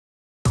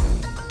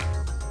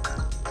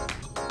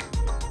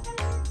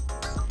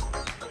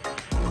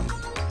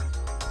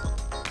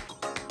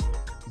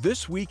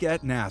This week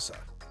at NASA.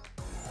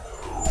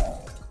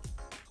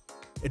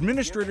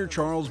 Administrator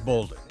Charles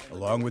Bolden,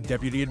 along with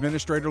Deputy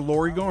Administrator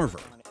Lori Garver,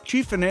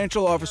 Chief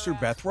Financial Officer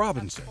Beth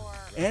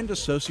and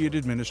Associate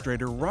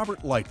Administrator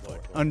Robert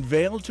Lightfoot,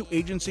 unveiled to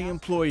agency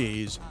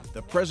employees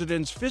the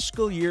President's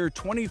fiscal year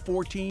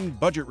 2014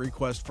 budget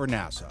request for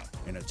NASA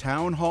in a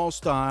town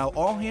hall-style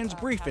all-hands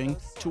briefing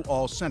to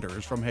all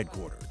senators from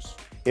headquarters.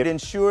 It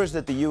ensures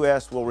that the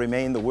U.S. will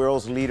remain the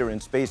world's leader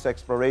in space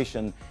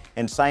exploration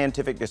and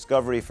scientific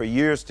discovery for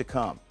years to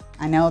come.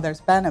 I know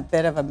there's been a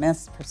bit of a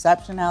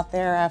misperception out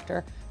there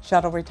after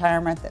shuttle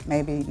retirement that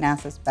maybe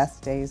NASA's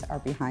best days are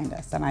behind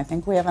us, and I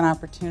think we have an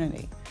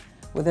opportunity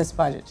with this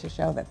budget to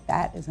show that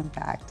that is in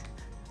fact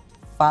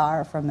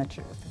far from the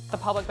truth. The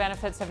public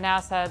benefits of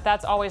NASA,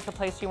 that's always the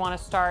place you want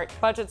to start.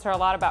 Budgets are a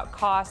lot about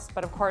costs,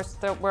 but of course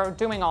we're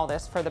doing all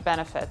this for the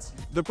benefits.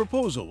 The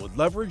proposal would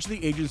leverage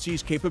the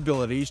agency's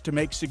capabilities to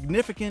make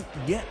significant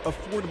yet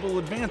affordable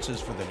advances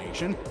for the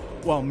nation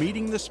while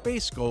meeting the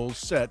space goals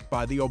set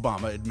by the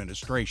Obama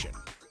administration.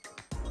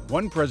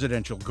 One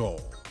presidential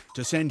goal,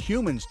 to send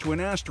humans to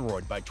an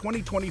asteroid by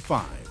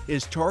 2025,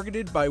 is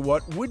targeted by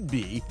what would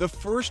be the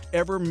first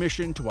ever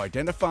mission to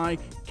identify,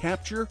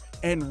 capture,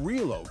 and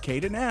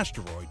relocate an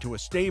asteroid to a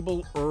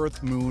stable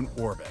Earth-Moon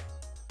orbit.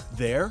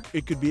 There,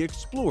 it could be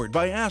explored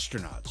by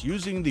astronauts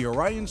using the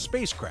Orion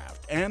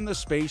spacecraft and the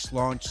Space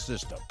Launch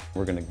System.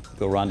 We're going to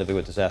go rendezvous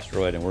with this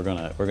asteroid, and we're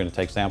going to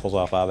take samples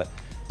off of it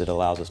that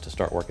allows us to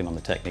start working on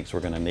the techniques we're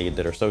going to need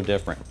that are so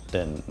different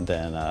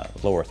than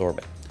low Earth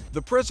orbit.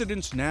 The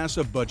President's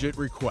NASA budget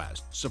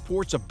request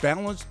supports a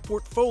balanced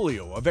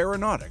portfolio of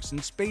aeronautics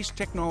and space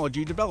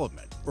technology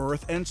development,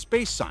 Earth and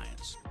space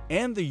science,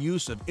 and the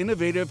use of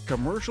innovative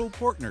commercial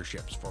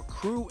partnerships for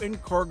crew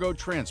and cargo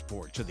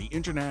transport to the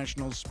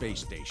International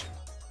Space Station.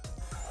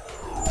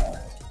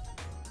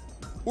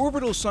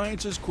 Orbital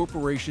Sciences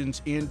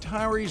Corporation's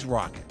Antares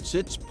rocket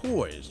sits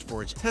poised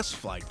for its test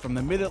flight from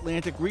the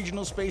Mid-Atlantic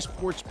Regional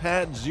Spaceport's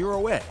Pad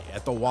 0A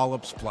at the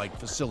Wallops Flight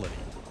Facility.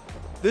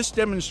 This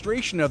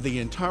demonstration of the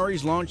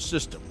Antares launch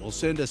system will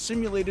send a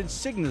simulated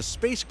Cygnus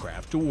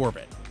spacecraft to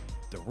orbit.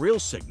 The real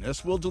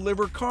Cygnus will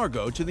deliver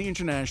cargo to the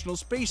International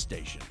Space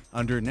Station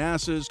under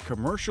NASA's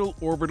Commercial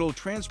Orbital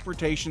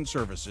Transportation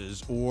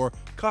Services, or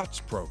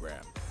COTS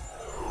program.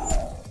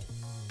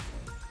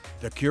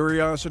 The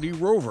Curiosity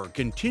rover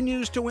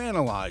continues to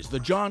analyze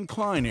the John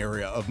Klein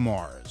area of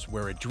Mars,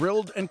 where it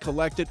drilled and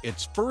collected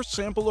its first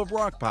sample of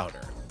rock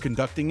powder,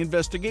 conducting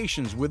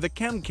investigations with the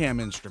ChemCam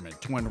instrument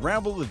to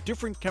unravel the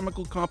different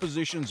chemical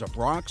compositions of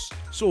rocks,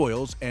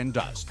 soils, and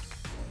dust.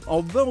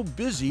 Although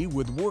busy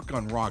with work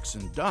on rocks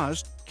and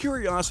dust,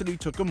 Curiosity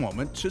took a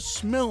moment to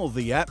smell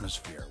the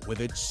atmosphere with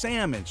its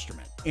SAM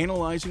instrument,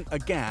 analyzing a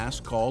gas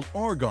called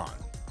argon.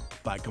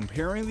 By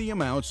comparing the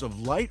amounts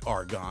of light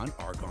argon,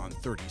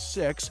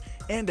 argon-36,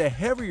 and a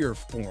heavier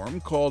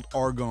form called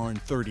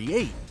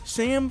argon-38,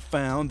 SAM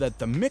found that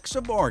the mix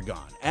of argon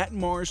at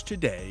Mars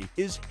today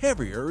is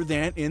heavier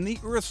than in the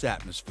Earth's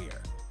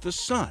atmosphere, the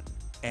Sun,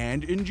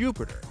 and in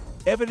Jupiter,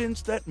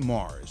 evidence that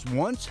Mars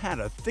once had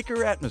a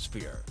thicker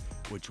atmosphere,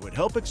 which would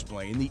help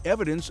explain the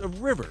evidence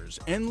of rivers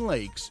and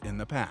lakes in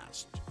the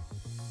past.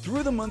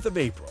 Through the month of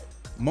April,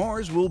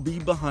 Mars will be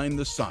behind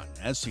the Sun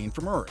as seen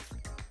from Earth,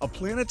 a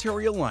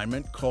planetary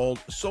alignment called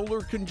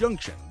solar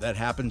conjunction that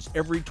happens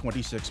every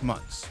 26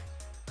 months.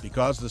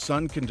 Because the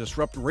Sun can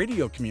disrupt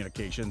radio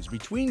communications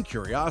between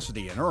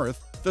Curiosity and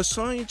Earth, the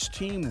science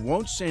team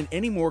won't send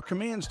any more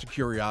commands to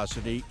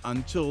Curiosity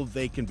until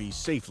they can be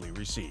safely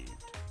received.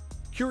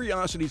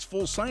 Curiosity's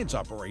full science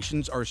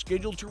operations are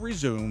scheduled to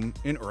resume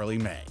in early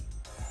May.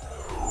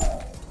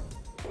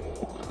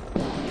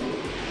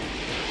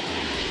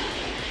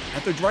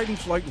 At the Dryden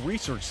Flight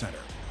Research Center,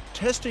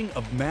 testing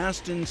of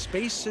Marsden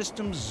Space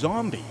Systems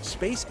XOMBIE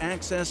Space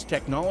Access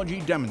Technology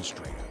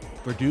Demonstrator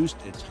produced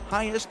its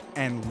highest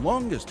and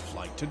longest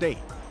flight to date.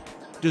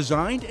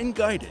 Designed and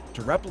guided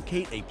to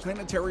replicate a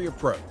planetary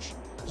approach,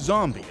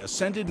 XOMBIE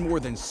ascended more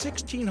than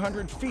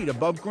 1,600 feet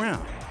above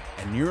ground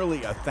and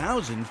nearly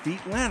 1,000 feet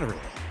laterally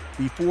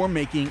before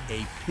making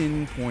a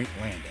pinpoint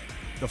landing.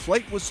 The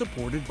flight was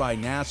supported by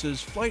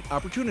NASA's Flight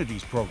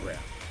Opportunities Program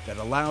that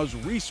allows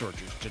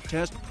researchers to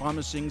test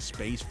promising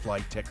space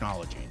flight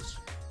technologies.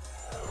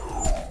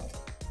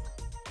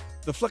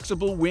 The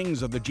flexible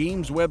wings of the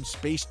James Webb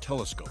Space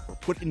Telescope were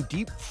put in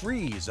deep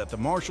freeze at the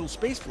Marshall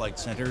Space Flight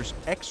Center's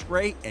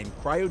X-ray and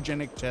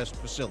cryogenic test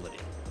facility.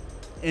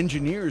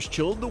 Engineers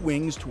chilled the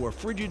wings to a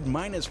frigid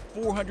minus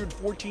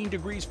 414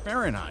 degrees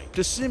Fahrenheit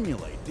to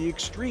simulate the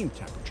extreme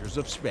temperatures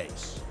of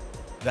space.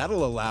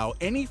 That'll allow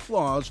any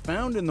flaws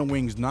found in the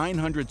wing's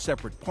 900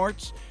 separate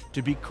parts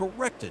to be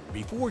corrected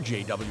before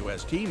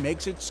JWST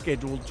makes its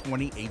scheduled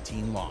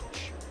 2018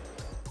 launch.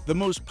 The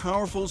most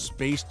powerful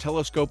space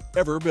telescope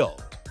ever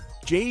built,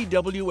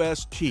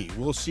 JWST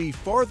will see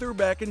farther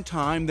back in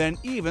time than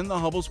even the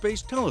Hubble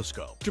Space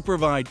Telescope to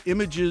provide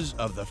images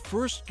of the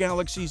first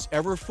galaxies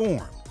ever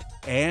formed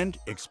and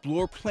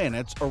explore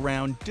planets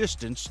around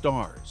distant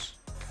stars.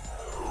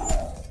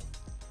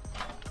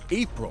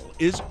 April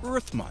is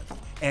Earth Month,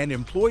 and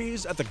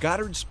employees at the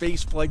Goddard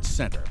Space Flight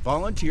Center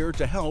volunteer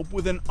to help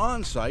with an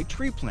on-site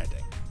tree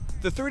planting.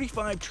 The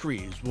 35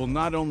 trees will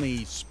not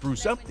only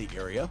spruce up the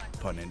area,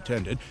 pun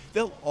intended,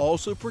 they'll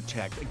also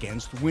protect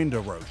against wind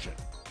erosion.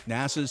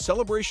 NASA's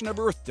celebration of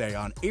Earth Day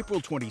on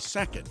April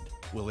 22nd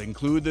will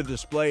include the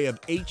display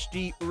of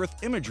HD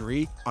Earth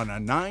imagery on a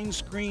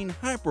 9-screen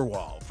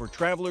hyperwall for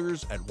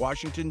travelers at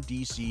Washington,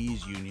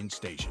 D.C.'s Union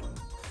Station.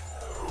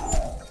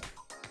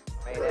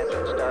 Main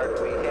engine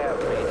start, we have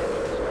main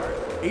engine start.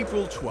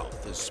 April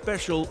 12th is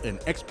special in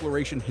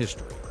exploration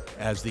history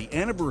as the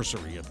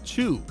anniversary of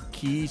 2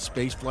 key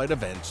spaceflight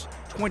events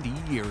 20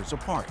 years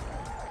apart.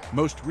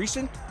 Most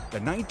recent, the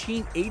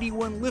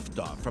 1981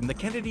 liftoff from the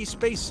Kennedy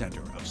Space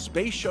Center of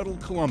Space Shuttle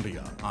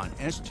Columbia on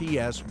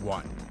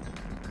STS-1.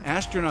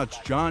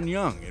 Astronauts John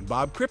Young and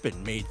Bob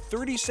Crippen made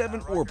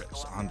 37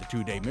 orbits on the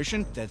 2-day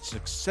mission that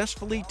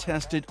successfully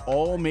tested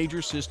all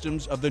major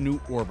systems of the new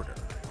orbiter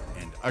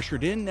and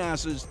ushered in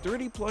NASA's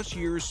 30-plus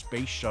years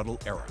space shuttle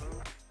era.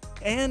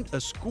 And a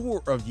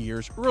score of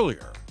years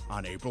earlier,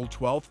 on April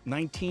 12,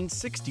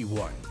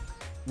 1961,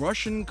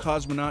 Russian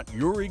cosmonaut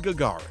Yuri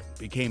Gagarin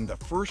became the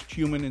first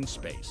human in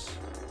space.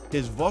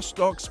 His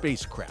Vostok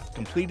spacecraft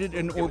completed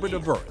an orbit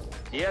of Earth.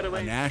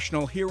 A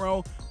national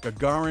hero,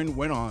 Gagarin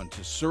went on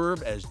to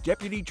serve as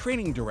Deputy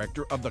Training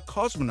Director of the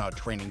Cosmonaut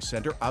Training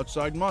Center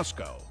outside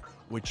Moscow,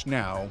 which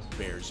now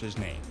bears his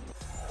name.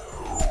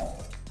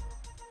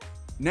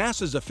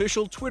 NASA's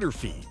official Twitter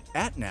feed,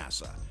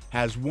 @NASA,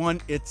 has won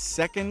its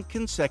 2nd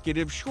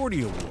consecutive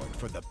SHORTY Award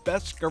for the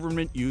best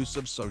government use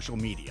of social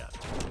media.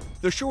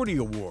 The SHORTY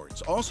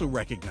Awards also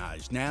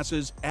recognize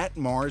NASA's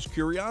 @Mars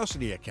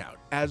Curiosity account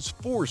as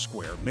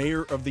Foursquare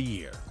Mayor of the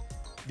Year.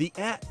 The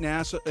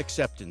 @NASA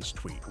acceptance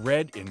tweet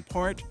read in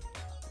part,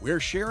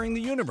 "We're sharing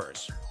the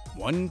universe,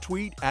 one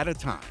tweet at a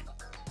time."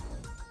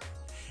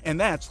 And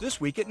that's This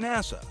Week at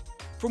NASA.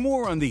 For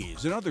more on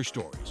these and other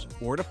stories,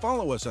 or to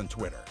follow us on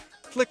Twitter,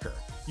 Flickr,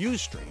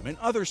 Ustream, and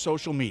other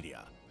social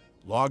media,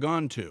 log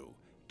on to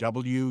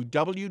www.nasa.gov.